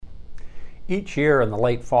Each year in the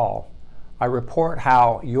late fall, I report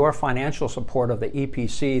how your financial support of the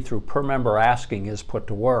EPC through per member asking is put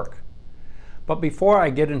to work. But before I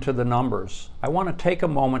get into the numbers, I want to take a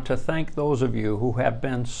moment to thank those of you who have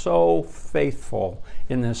been so faithful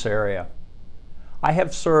in this area. I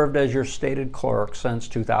have served as your stated clerk since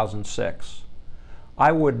 2006.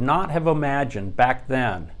 I would not have imagined back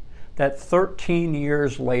then that 13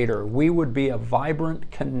 years later we would be a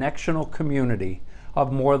vibrant connectional community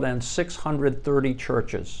of more than 630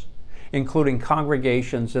 churches, including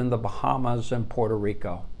congregations in the Bahamas and Puerto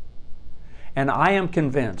Rico. And I am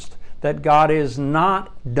convinced that God is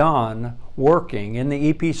not done working in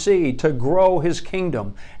the EPC to grow His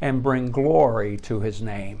kingdom and bring glory to His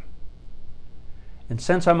name. And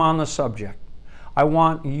since I'm on the subject, I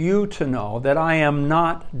want you to know that I am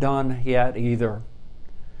not done yet either.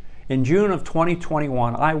 In June of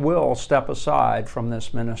 2021, I will step aside from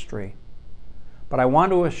this ministry. But I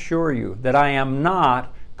want to assure you that I am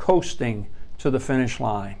not coasting to the finish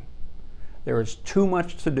line. There is too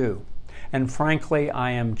much to do, and frankly,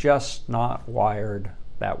 I am just not wired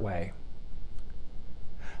that way.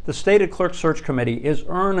 The Stated Clerk Search Committee is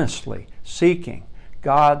earnestly seeking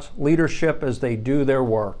God's leadership as they do their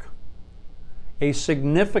work. A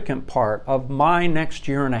significant part of my next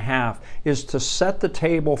year and a half is to set the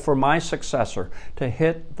table for my successor to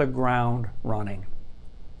hit the ground running.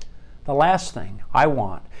 The last thing I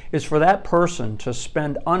want is for that person to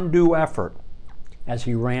spend undue effort as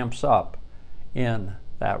he ramps up in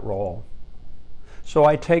that role. So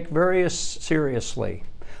I take very seriously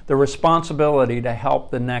the responsibility to help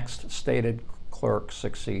the next stated clerk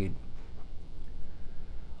succeed.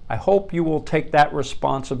 I hope you will take that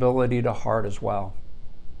responsibility to heart as well.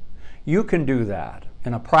 You can do that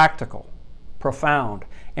in a practical, profound,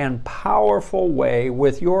 and powerful way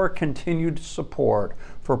with your continued support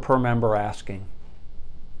for per member asking.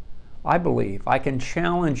 I believe I can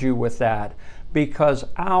challenge you with that because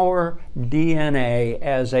our DNA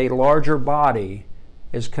as a larger body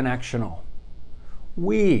is connectional.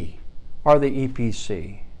 We are the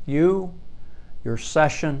EPC. You, your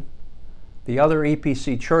session, the other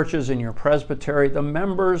EPC churches in your presbytery, the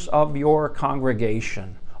members of your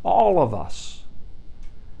congregation, all of us.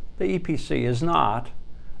 The EPC is not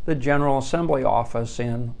the General Assembly office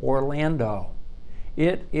in Orlando.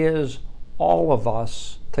 It is all of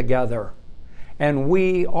us together, and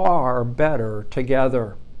we are better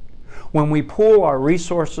together. When we pool our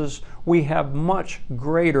resources, we have much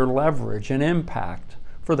greater leverage and impact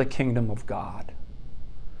for the kingdom of God.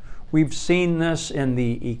 We've seen this in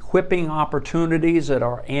the equipping opportunities at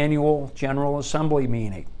our annual General Assembly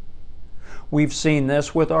meeting. We've seen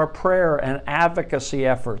this with our prayer and advocacy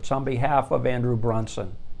efforts on behalf of Andrew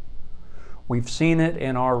Brunson. We've seen it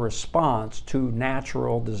in our response to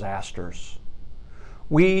natural disasters.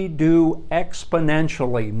 We do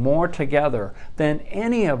exponentially more together than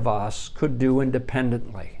any of us could do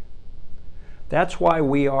independently. That's why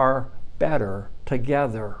we are better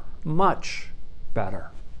together, much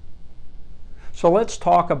better. So let's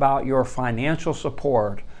talk about your financial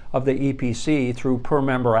support of the EPC through per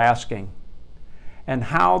member asking and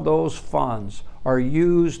how those funds are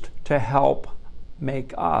used to help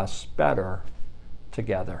make us better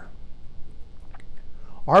together.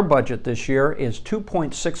 Our budget this year is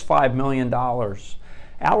 $2.65 million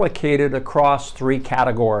allocated across three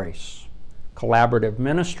categories: collaborative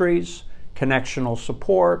ministries, connectional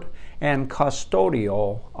support, and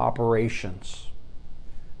custodial operations.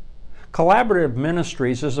 Collaborative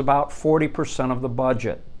ministries is about 40% of the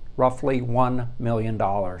budget, roughly $1 million.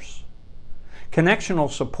 Connectional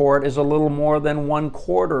support is a little more than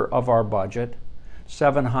 1/4 of our budget,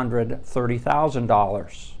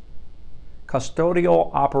 $730,000.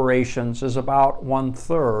 Custodial operations is about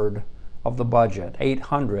 1/3 of the budget,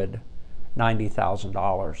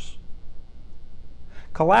 $890,000.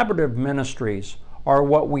 Collaborative ministries are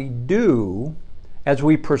what we do as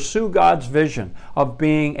we pursue God's vision of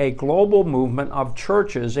being a global movement of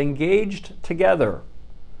churches engaged together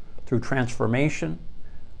through transformation,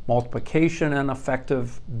 multiplication, and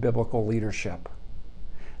effective biblical leadership.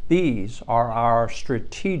 These are our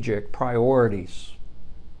strategic priorities.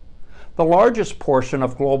 The largest portion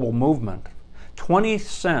of global movement, 20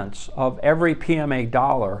 cents of every PMA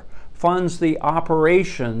dollar, funds the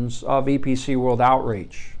operations of EPC World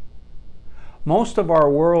Outreach. Most of our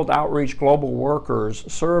World Outreach global workers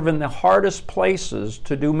serve in the hardest places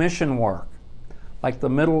to do mission work, like the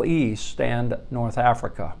Middle East and North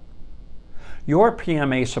Africa. Your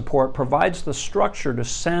PMA support provides the structure to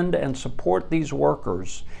send and support these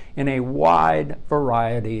workers in a wide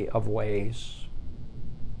variety of ways.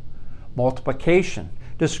 Multiplication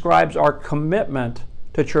describes our commitment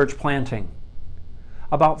to church planting.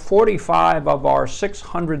 About 45 of our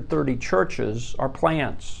 630 churches are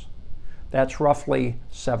plants. That's roughly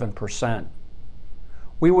 7%.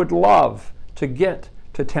 We would love to get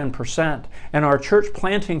to 10%, and our church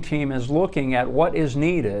planting team is looking at what is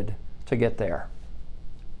needed to get there.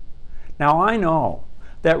 Now, I know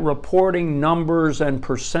that reporting numbers and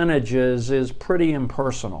percentages is pretty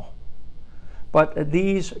impersonal, but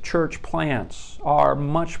these church plants are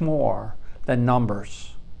much more than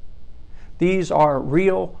numbers. These are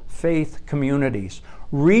real faith communities,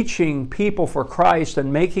 reaching people for Christ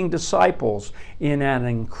and making disciples in an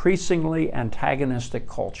increasingly antagonistic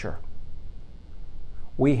culture.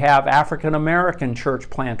 We have African American church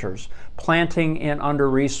planters planting in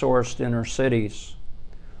under-resourced inner cities.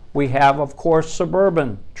 We have, of course,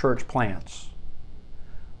 suburban church plants.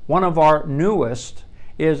 One of our newest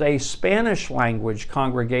is a Spanish language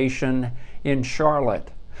congregation in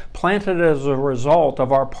Charlotte, planted as a result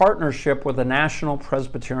of our partnership with the National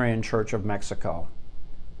Presbyterian Church of Mexico.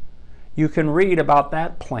 You can read about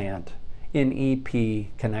that plant in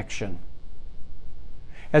EP Connection.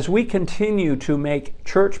 As we continue to make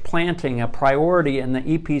church planting a priority in the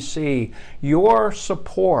EPC, your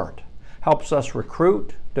support helps us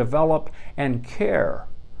recruit, develop, and care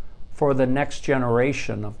for the next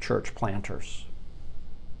generation of church planters.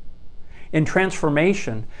 In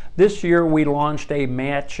transformation, this year we launched a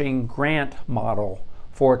matching grant model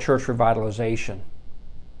for church revitalization.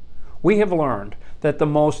 We have learned that the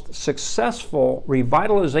most successful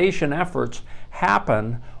revitalization efforts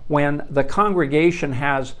happen when the congregation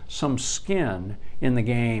has some skin in the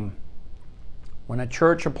game. When a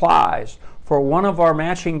church applies for one of our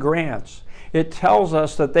matching grants, it tells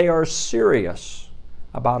us that they are serious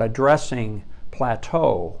about addressing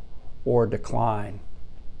plateau or decline.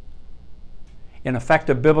 In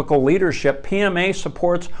effective biblical leadership, PMA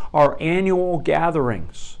supports our annual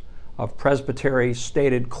gatherings of presbytery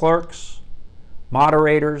stated clerks,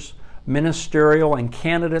 moderators, ministerial and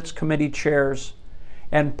candidates committee chairs,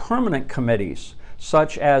 and permanent committees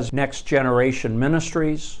such as Next Generation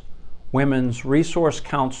Ministries, Women's Resource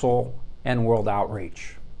Council, and World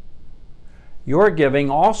Outreach. Your giving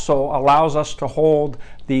also allows us to hold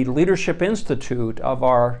the Leadership Institute of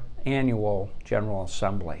our annual General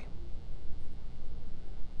Assembly.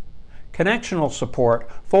 Connectional support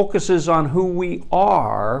focuses on who we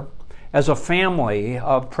are as a family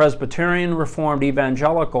of Presbyterian, Reformed,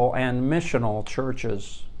 Evangelical, and missional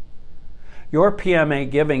churches. Your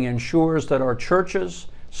PMA giving ensures that our churches,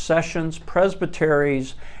 sessions,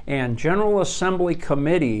 presbyteries, and General Assembly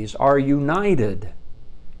committees are united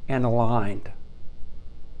and aligned.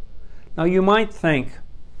 Now you might think,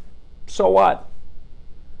 so what?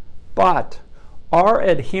 But our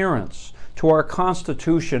adherence to our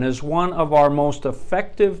Constitution is one of our most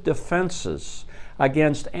effective defenses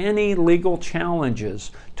against any legal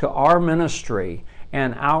challenges to our ministry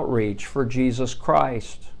and outreach for Jesus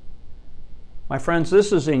Christ. My friends,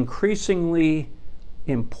 this is increasingly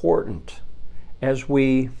important as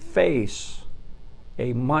we face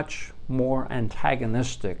a much more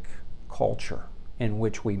antagonistic culture in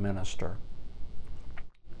which we minister.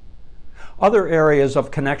 Other areas of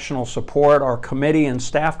connectional support are committee and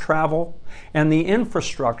staff travel and the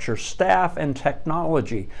infrastructure, staff, and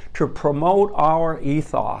technology to promote our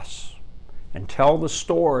ethos and tell the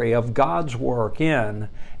story of God's work in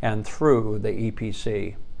and through the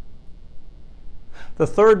EPC. The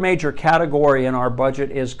third major category in our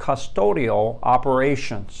budget is custodial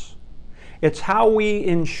operations. It's how we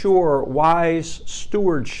ensure wise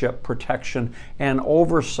stewardship, protection, and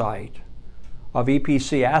oversight of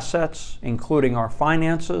EPC assets, including our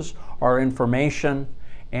finances, our information,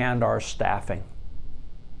 and our staffing.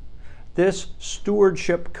 This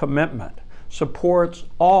stewardship commitment supports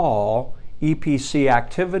all EPC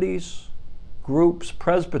activities, groups,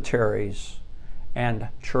 presbyteries, and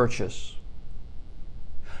churches.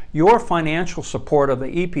 Your financial support of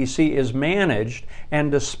the EPC is managed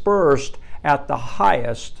and dispersed at the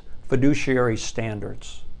highest fiduciary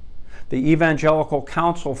standards. The Evangelical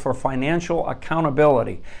Council for Financial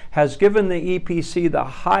Accountability has given the EPC the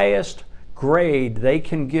highest grade they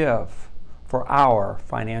can give for our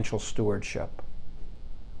financial stewardship.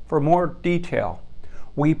 For more detail,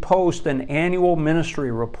 we post an annual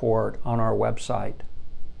ministry report on our website.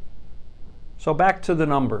 So back to the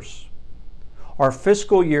numbers. Our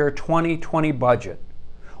fiscal year 2020 budget,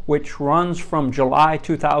 which runs from July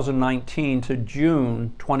 2019 to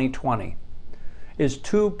June 2020, is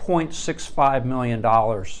 $2.65 million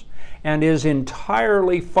and is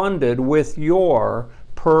entirely funded with your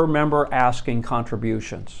per member asking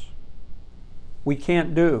contributions. We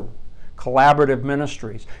can't do collaborative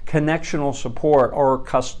ministries, connectional support, or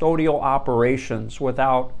custodial operations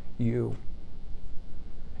without you.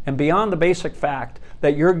 And beyond the basic fact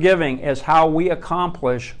that your giving is how we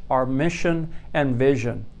accomplish our mission and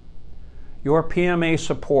vision, your PMA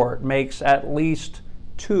support makes at least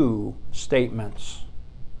two statements.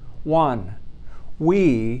 One,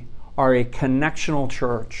 we are a connectional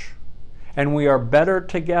church, and we are better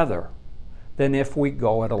together than if we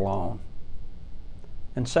go it alone.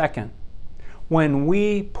 And second, when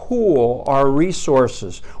we pool our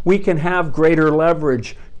resources, we can have greater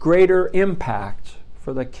leverage, greater impact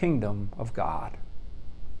for the kingdom of God.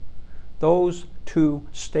 Those two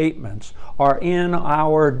statements are in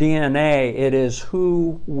our DNA. It is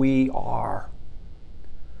who we are.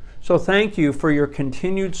 So thank you for your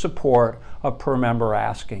continued support of Per Member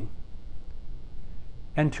Asking.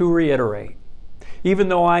 And to reiterate, even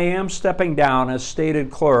though I am stepping down as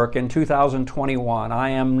stated clerk in 2021, I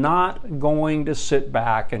am not going to sit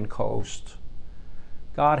back and coast.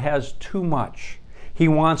 God has too much He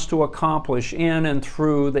wants to accomplish in and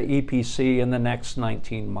through the EPC in the next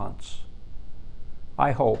 19 months.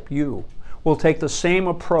 I hope you will take the same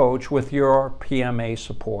approach with your PMA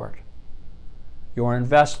support. Your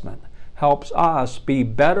investment helps us be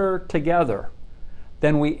better together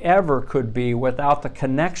than we ever could be without the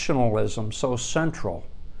connectionalism so central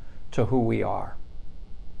to who we are.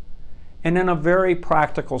 And in a very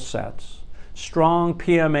practical sense, strong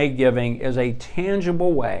PMA giving is a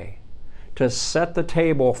tangible way to set the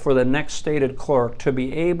table for the next stated clerk to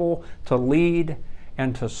be able to lead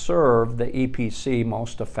and to serve the EPC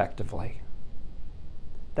most effectively.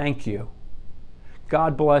 Thank you.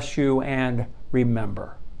 God bless you, and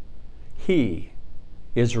remember, He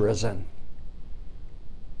is risen.